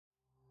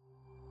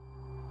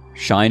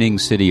Shining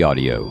City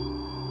Audio,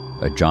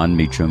 a Jon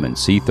Meacham and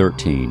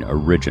C13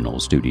 original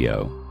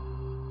studio.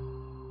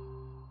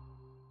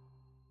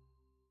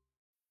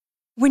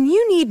 When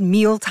you need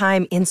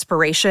mealtime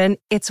inspiration,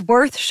 it's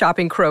worth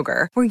shopping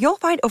Kroger, where you'll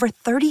find over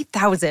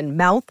 30,000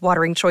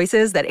 mouth-watering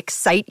choices that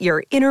excite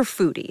your inner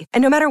foodie.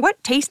 And no matter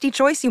what tasty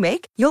choice you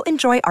make, you'll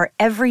enjoy our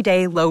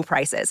everyday low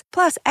prices,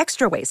 plus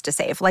extra ways to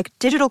save, like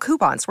digital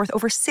coupons worth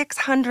over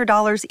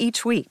 $600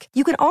 each week.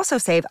 You can also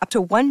save up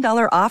to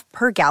 $1 off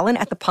per gallon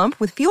at the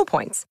pump with fuel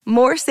points.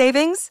 More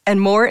savings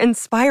and more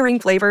inspiring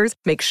flavors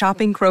make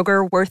shopping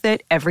Kroger worth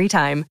it every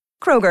time.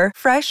 Kroger,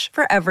 fresh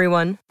for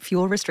everyone.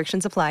 Fuel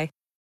restrictions apply.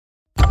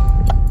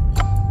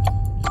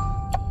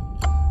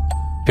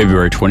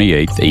 February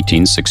 28,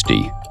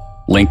 1860.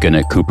 Lincoln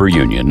at Cooper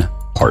Union,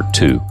 Part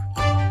 2.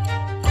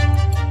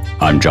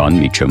 I'm Jon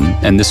Meacham,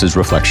 and this is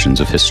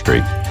Reflections of History.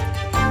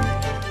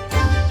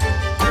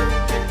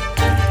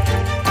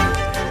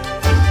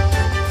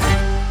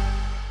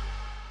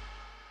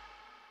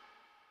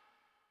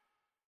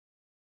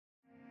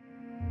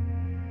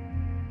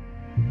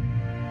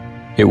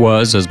 It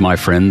was, as my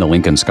friend the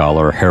Lincoln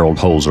scholar Harold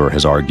Holzer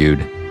has argued,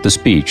 the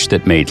speech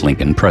that made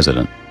Lincoln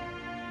president.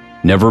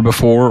 Never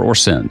before or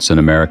since in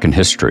American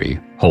history,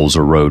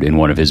 Holzer wrote in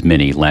one of his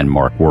many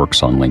landmark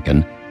works on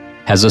Lincoln,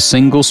 has a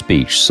single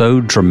speech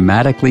so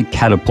dramatically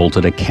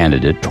catapulted a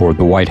candidate toward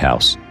the White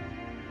House.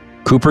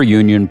 Cooper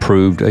Union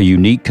proved a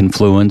unique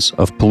confluence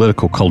of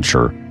political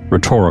culture,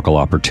 rhetorical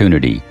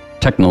opportunity,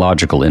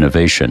 technological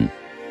innovation,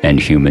 and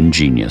human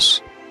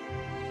genius.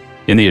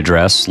 In the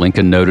address,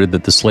 Lincoln noted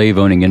that the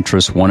slave-owning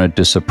interests wanted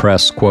to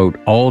suppress, quote,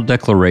 all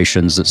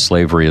declarations that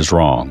slavery is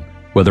wrong,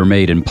 whether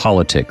made in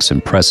politics, in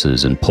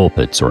presses, in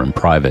pulpits, or in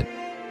private.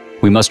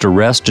 We must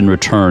arrest and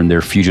return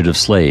their fugitive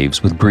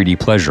slaves with greedy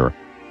pleasure.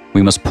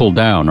 We must pull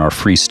down our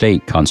free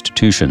state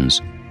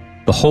constitutions.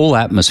 The whole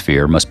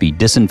atmosphere must be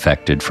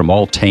disinfected from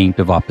all taint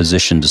of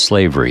opposition to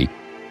slavery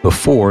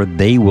before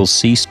they will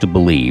cease to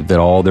believe that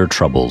all their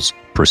troubles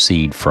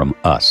proceed from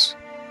us.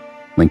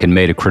 Lincoln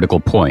made a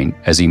critical point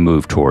as he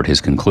moved toward his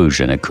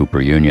conclusion at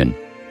Cooper Union.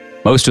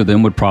 Most of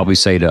them would probably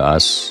say to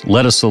us,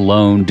 let us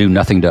alone, do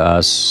nothing to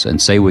us,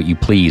 and say what you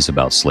please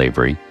about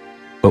slavery.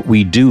 But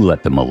we do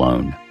let them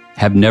alone,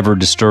 have never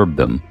disturbed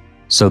them,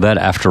 so that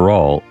after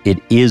all, it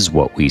is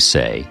what we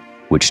say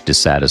which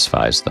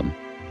dissatisfies them.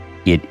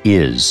 It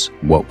is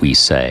what we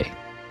say.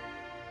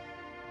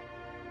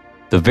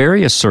 The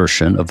very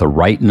assertion of the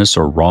rightness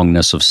or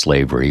wrongness of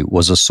slavery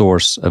was a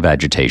source of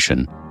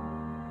agitation.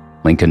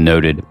 Lincoln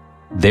noted,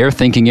 "Their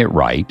thinking it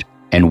right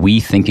and we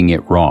thinking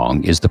it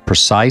wrong is the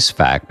precise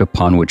fact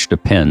upon which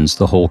depends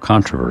the whole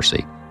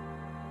controversy."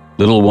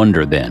 Little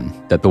wonder, then,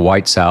 that the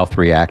white South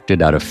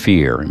reacted out of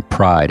fear and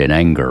pride and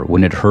anger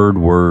when it heard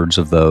words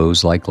of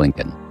those like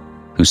Lincoln,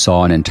 who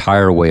saw an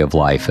entire way of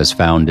life as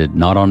founded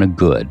not on a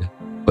good,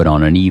 but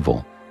on an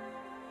evil.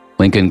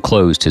 Lincoln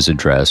closed his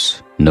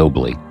address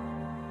nobly.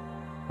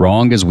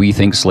 Wrong as we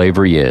think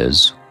slavery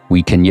is,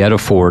 we can yet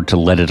afford to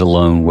let it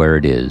alone where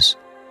it is.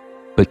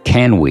 But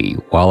can we,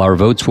 while our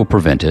votes will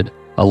prevent it,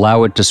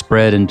 allow it to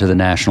spread into the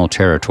national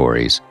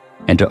territories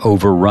and to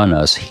overrun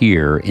us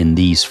here in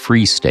these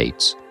free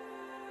states?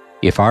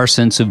 If our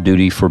sense of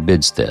duty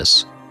forbids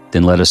this,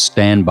 then let us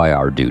stand by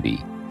our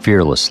duty,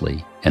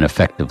 fearlessly and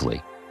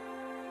effectively.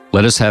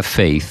 Let us have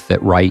faith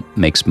that right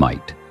makes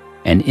might,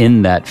 and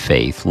in that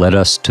faith let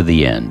us to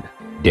the end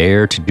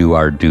dare to do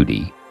our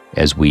duty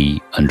as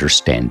we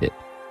understand it.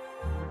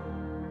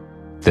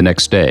 The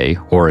next day,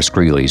 Horace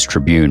Greeley's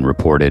Tribune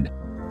reported,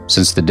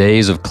 "Since the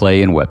days of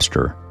Clay and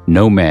Webster,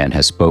 no man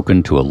has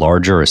spoken to a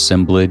larger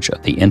assemblage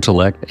of the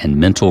intellect and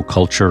mental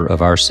culture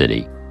of our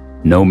city.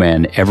 No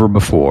man ever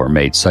before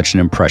made such an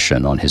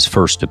impression on his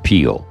first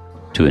appeal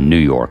to a New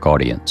York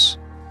audience."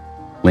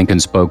 Lincoln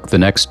spoke the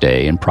next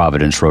day in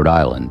Providence, Rhode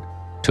Island,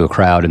 to a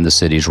crowd in the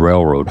city's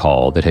railroad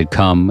hall that had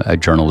come, a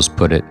journalist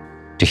put it,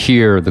 to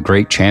hear the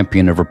great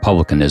champion of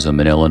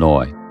republicanism in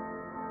Illinois.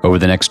 Over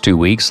the next 2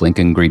 weeks,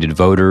 Lincoln greeted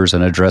voters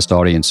and addressed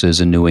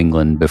audiences in New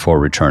England before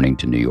returning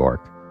to New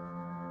York.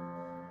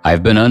 "I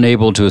have been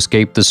unable to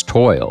escape this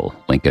toil,"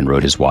 Lincoln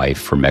wrote his wife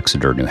from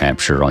Exeter, New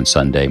Hampshire on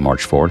Sunday,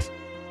 March 4th.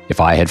 "If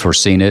I had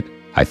foreseen it,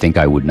 I think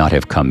I would not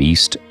have come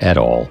east at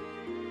all."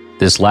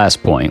 This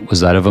last point was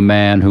that of a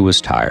man who was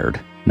tired,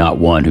 not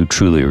one who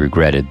truly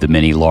regretted the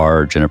many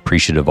large and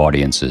appreciative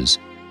audiences,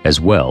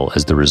 as well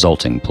as the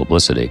resulting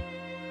publicity.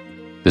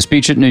 "The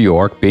speech at New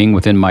York, being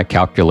within my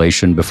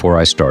calculation before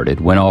I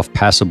started, went off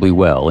passably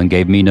well and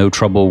gave me no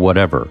trouble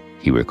whatever,"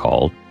 he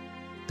recalled.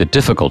 "The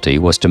difficulty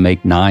was to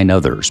make 9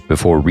 others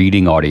before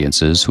reading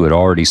audiences who had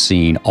already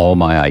seen all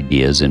my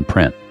ideas in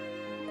print.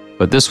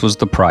 But this was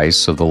the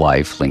price of the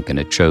life Lincoln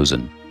had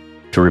chosen: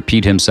 to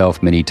repeat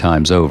himself many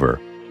times over,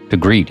 to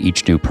greet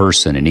each new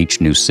person in each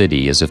new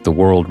city as if the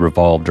world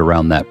revolved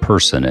around that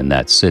person in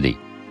that city,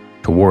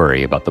 to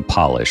worry about the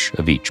polish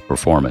of each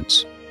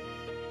performance."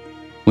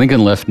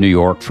 Lincoln left New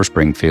York for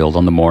Springfield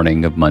on the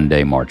morning of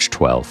Monday, March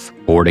 12th,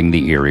 boarding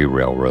the Erie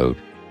Railroad.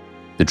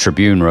 The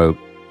Tribune wrote,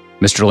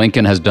 Mr.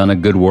 Lincoln has done a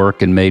good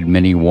work and made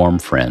many warm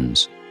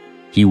friends.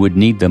 He would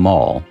need them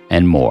all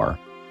and more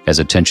as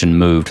attention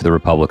moved to the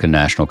Republican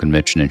National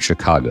Convention in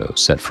Chicago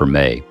set for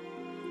May.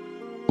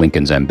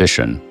 Lincoln's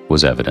ambition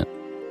was evident.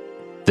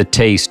 "The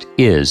taste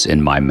is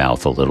in my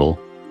mouth a little,"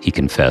 he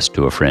confessed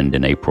to a friend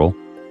in April,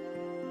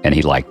 and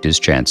he liked his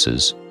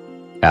chances.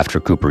 After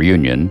Cooper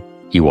Union,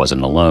 he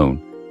wasn't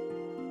alone.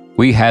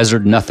 "We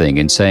hazard nothing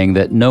in saying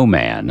that no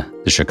man,"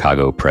 the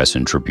Chicago Press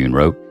and Tribune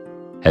wrote,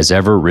 "has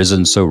ever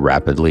risen so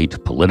rapidly to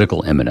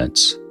political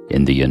eminence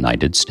in the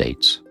United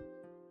States."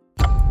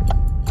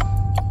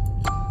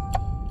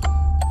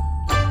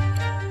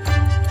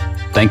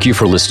 Thank you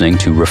for listening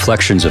to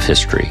Reflections of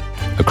History,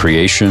 a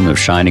creation of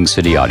Shining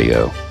City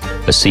Audio,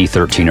 a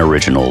C13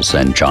 Originals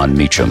and John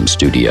Meacham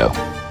studio.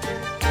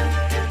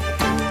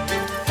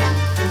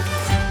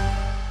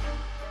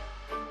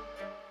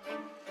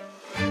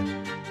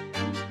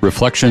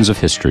 Reflections of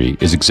History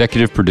is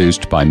executive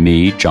produced by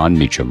me, John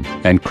Meacham,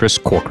 and Chris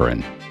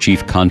Corcoran,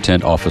 Chief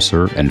Content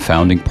Officer and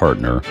founding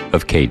partner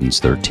of Cadence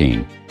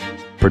 13.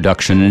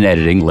 Production and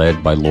editing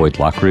led by Lloyd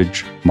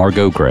Lockridge,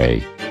 Margot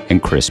Gray,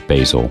 and Chris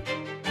Basil.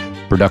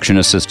 Production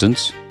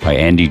assistance by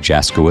Andy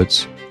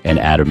Jaskowitz and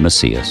Adam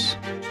Macias.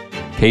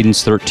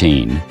 Cadence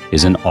 13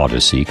 is an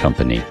Odyssey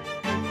company.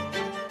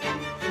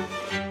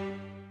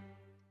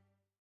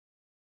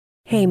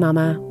 Hey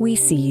Mama, we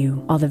see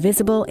you, all the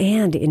visible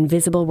and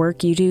invisible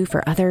work you do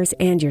for others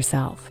and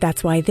yourself.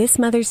 That's why this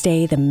Mother's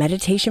Day, the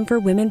Meditation for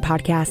Women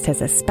podcast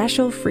has a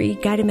special free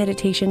guided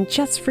meditation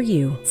just for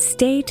you.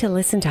 Stay to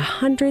listen to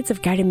hundreds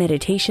of guided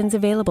meditations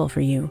available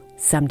for you.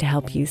 Some to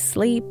help you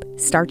sleep,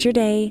 start your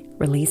day,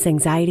 release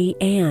anxiety,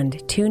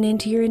 and tune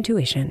into your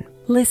intuition.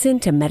 Listen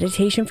to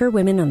Meditation for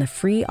Women on the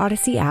free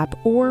Odyssey app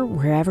or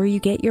wherever you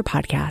get your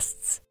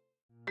podcasts.